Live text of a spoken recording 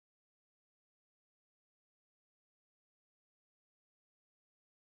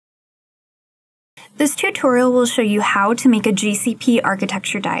This tutorial will show you how to make a GCP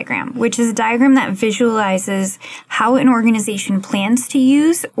architecture diagram, which is a diagram that visualizes how an organization plans to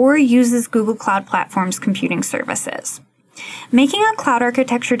use or uses Google Cloud Platform's computing services. Making a cloud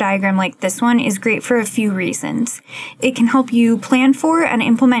architecture diagram like this one is great for a few reasons. It can help you plan for and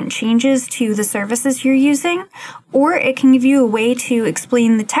implement changes to the services you're using, or it can give you a way to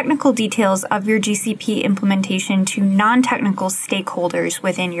explain the technical details of your GCP implementation to non-technical stakeholders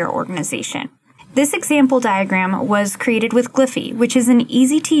within your organization. This example diagram was created with Gliffy, which is an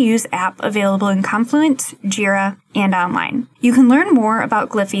easy-to-use app available in Confluence, Jira, and online. You can learn more about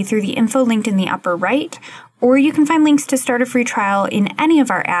Gliffy through the info linked in the upper right, or you can find links to start a free trial in any of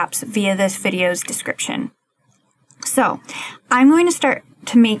our apps via this video's description. So, I'm going to start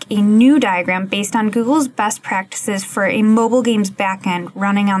to make a new diagram based on Google's best practices for a mobile games backend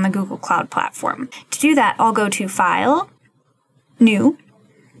running on the Google Cloud Platform. To do that, I'll go to File, New,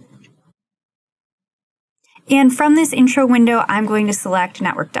 and from this intro window, I'm going to select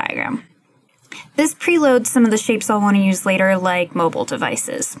Network Diagram. This preloads some of the shapes I'll want to use later, like mobile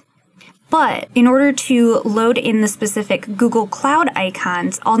devices. But in order to load in the specific Google Cloud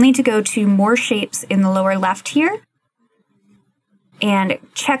icons, I'll need to go to More Shapes in the lower left here and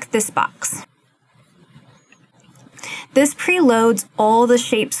check this box. This preloads all the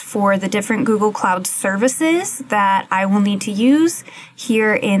shapes for the different Google Cloud services that I will need to use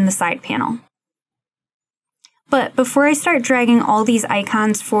here in the side panel. But before I start dragging all these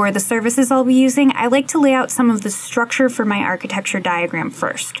icons for the services I'll be using, I like to lay out some of the structure for my architecture diagram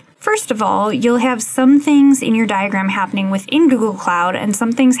first. First of all, you'll have some things in your diagram happening within Google Cloud and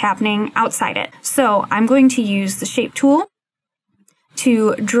some things happening outside it. So I'm going to use the Shape tool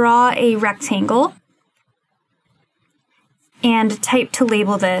to draw a rectangle and type to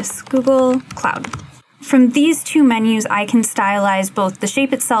label this Google Cloud. From these two menus, I can stylize both the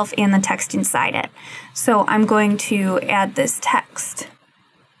shape itself and the text inside it. So I'm going to add this text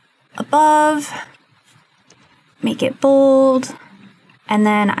above, make it bold, and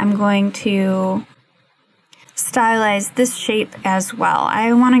then I'm going to stylize this shape as well.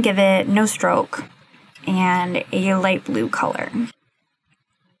 I want to give it no stroke and a light blue color.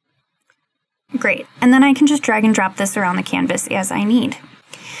 Great, and then I can just drag and drop this around the canvas as I need.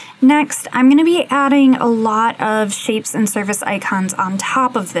 Next, I'm going to be adding a lot of shapes and service icons on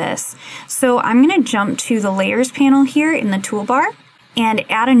top of this. So I'm going to jump to the Layers panel here in the toolbar and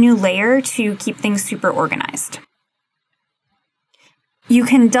add a new layer to keep things super organized. You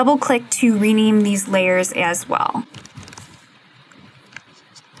can double-click to rename these layers as well.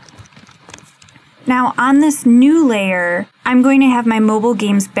 Now on this new layer, I'm going to have my mobile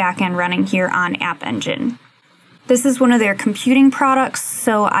games backend running here on App Engine. This is one of their computing products,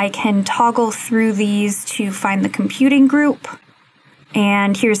 so I can toggle through these to find the computing group.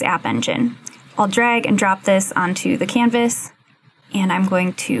 And here's App Engine. I'll drag and drop this onto the canvas, and I'm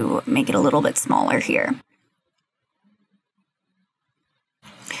going to make it a little bit smaller here.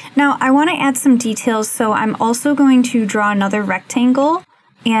 Now I want to add some details, so I'm also going to draw another rectangle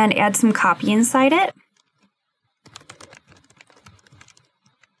and add some copy inside it.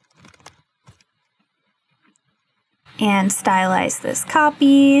 And stylize this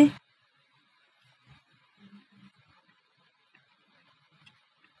copy.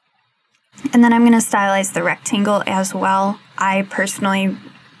 And then I'm going to stylize the rectangle as well. I personally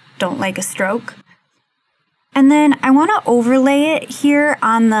don't like a stroke. And then I want to overlay it here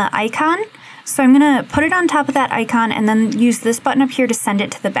on the icon. So I'm going to put it on top of that icon and then use this button up here to send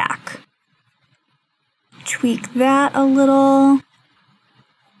it to the back. Tweak that a little.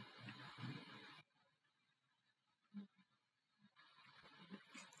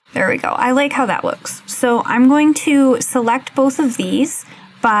 There we go. I like how that looks. So I'm going to select both of these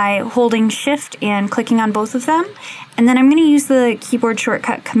by holding Shift and clicking on both of them. And then I'm going to use the keyboard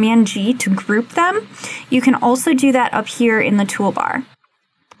shortcut Command G to group them. You can also do that up here in the toolbar.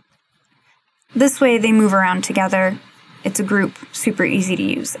 This way they move around together. It's a group, super easy to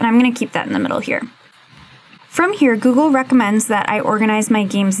use. And I'm going to keep that in the middle here. From here, Google recommends that I organize my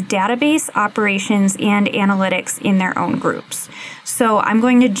game's database, operations, and analytics in their own groups. So I'm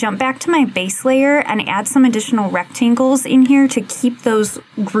going to jump back to my base layer and add some additional rectangles in here to keep those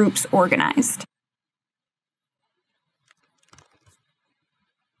groups organized.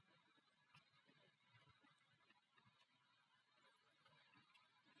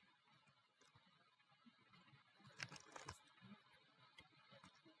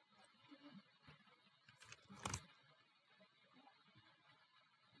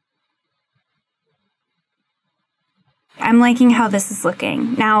 I'm liking how this is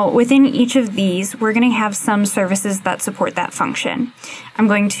looking. Now, within each of these, we're going to have some services that support that function. I'm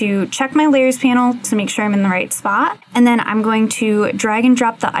going to check my layers panel to make sure I'm in the right spot, and then I'm going to drag and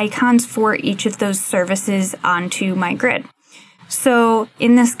drop the icons for each of those services onto my grid. So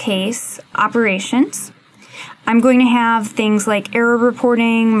in this case, operations, I'm going to have things like error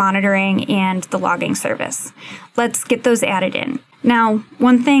reporting, monitoring, and the logging service. Let's get those added in. Now,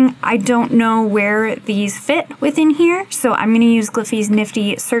 one thing, I don't know where these fit within here, so I'm going to use Gliffy's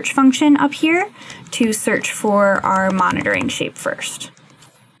nifty search function up here to search for our monitoring shape first.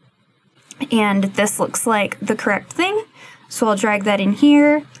 And this looks like the correct thing, so I'll drag that in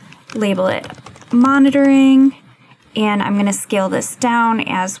here, label it monitoring, and I'm going to scale this down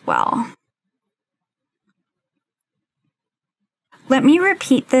as well. Let me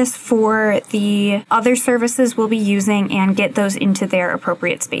repeat this for the other services we'll be using and get those into their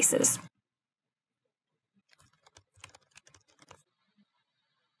appropriate spaces.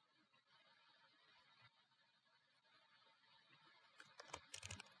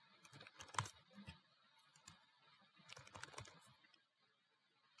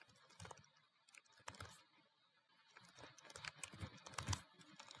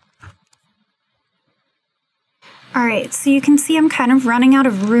 Alright, so you can see I'm kind of running out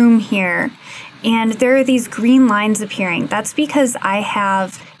of room here, and there are these green lines appearing. That's because I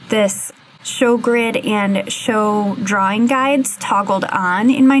have this show grid and show drawing guides toggled on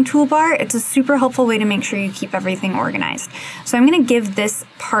in my toolbar. It's a super helpful way to make sure you keep everything organized. So I'm going to give this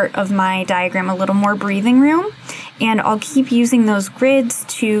part of my diagram a little more breathing room, and I'll keep using those grids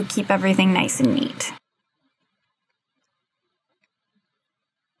to keep everything nice and neat.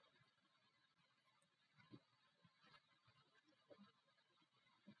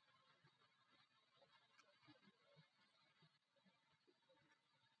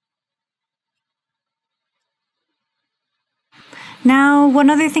 Now,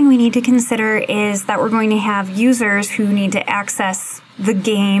 one other thing we need to consider is that we're going to have users who need to access the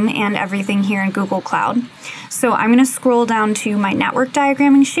game and everything here in Google Cloud. So I'm going to scroll down to my network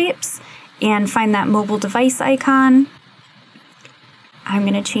diagramming shapes and find that mobile device icon. I'm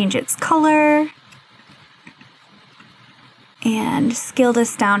going to change its color and scale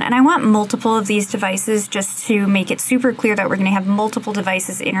this down. And I want multiple of these devices just to make it super clear that we're going to have multiple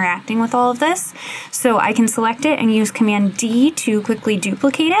devices interacting with all of this. So I can select it and use Command D to quickly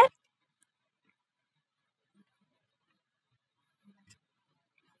duplicate it.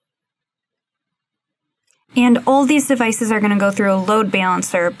 And all these devices are going to go through a load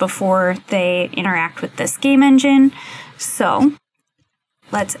balancer before they interact with this game engine. So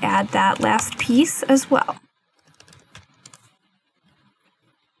let's add that last piece as well.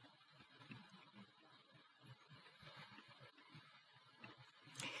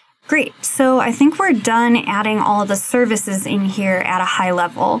 Great, so I think we're done adding all of the services in here at a high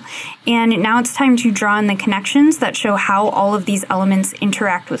level. And now it's time to draw in the connections that show how all of these elements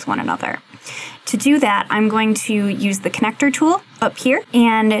interact with one another. To do that, I'm going to use the connector tool up here,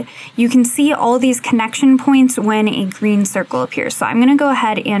 and you can see all these connection points when a green circle appears. So I'm going to go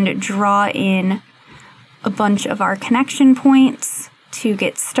ahead and draw in a bunch of our connection points to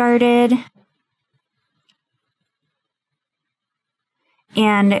get started.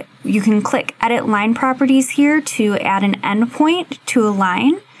 And you can click Edit Line Properties here to add an endpoint to a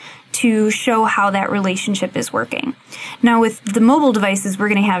line to show how that relationship is working. Now with the mobile devices, we're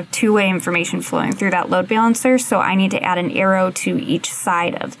going to have two-way information flowing through that load balancer, so I need to add an arrow to each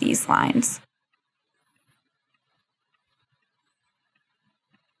side of these lines.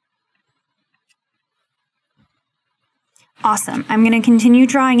 Awesome. I'm going to continue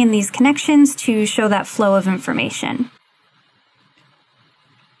drawing in these connections to show that flow of information.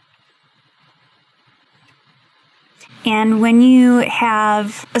 And when you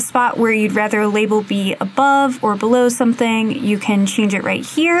have a spot where you'd rather a label be above or below something, you can change it right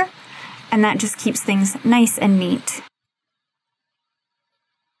here, and that just keeps things nice and neat.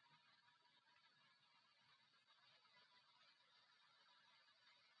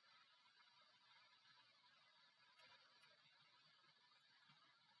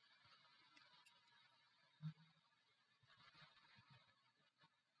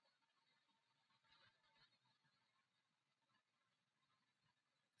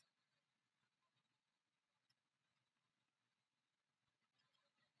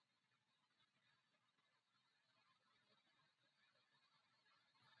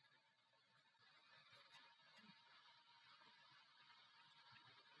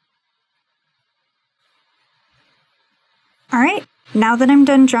 All right, Now that I'm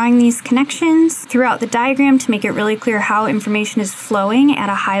done drawing these connections throughout the diagram to make it really clear how information is flowing at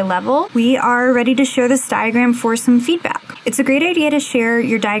a high level, we are ready to share this diagram for some feedback. It's a great idea to share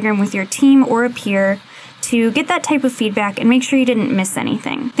your diagram with your team or a peer to get that type of feedback and make sure you didn't miss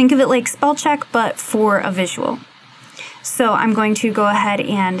anything. Think of it like spell check, but for a visual. So I'm going to go ahead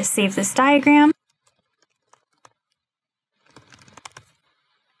and save this diagram.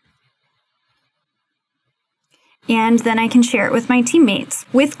 And then I can share it with my teammates.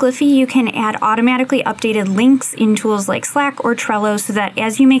 With Gliffy, you can add automatically updated links in tools like Slack or Trello so that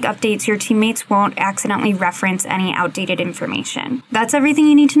as you make updates, your teammates won't accidentally reference any outdated information. That's everything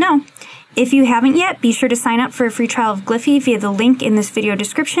you need to know. If you haven't yet, be sure to sign up for a free trial of Gliffy via the link in this video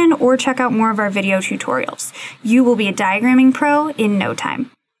description or check out more of our video tutorials. You will be a diagramming pro in no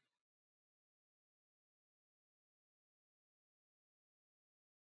time.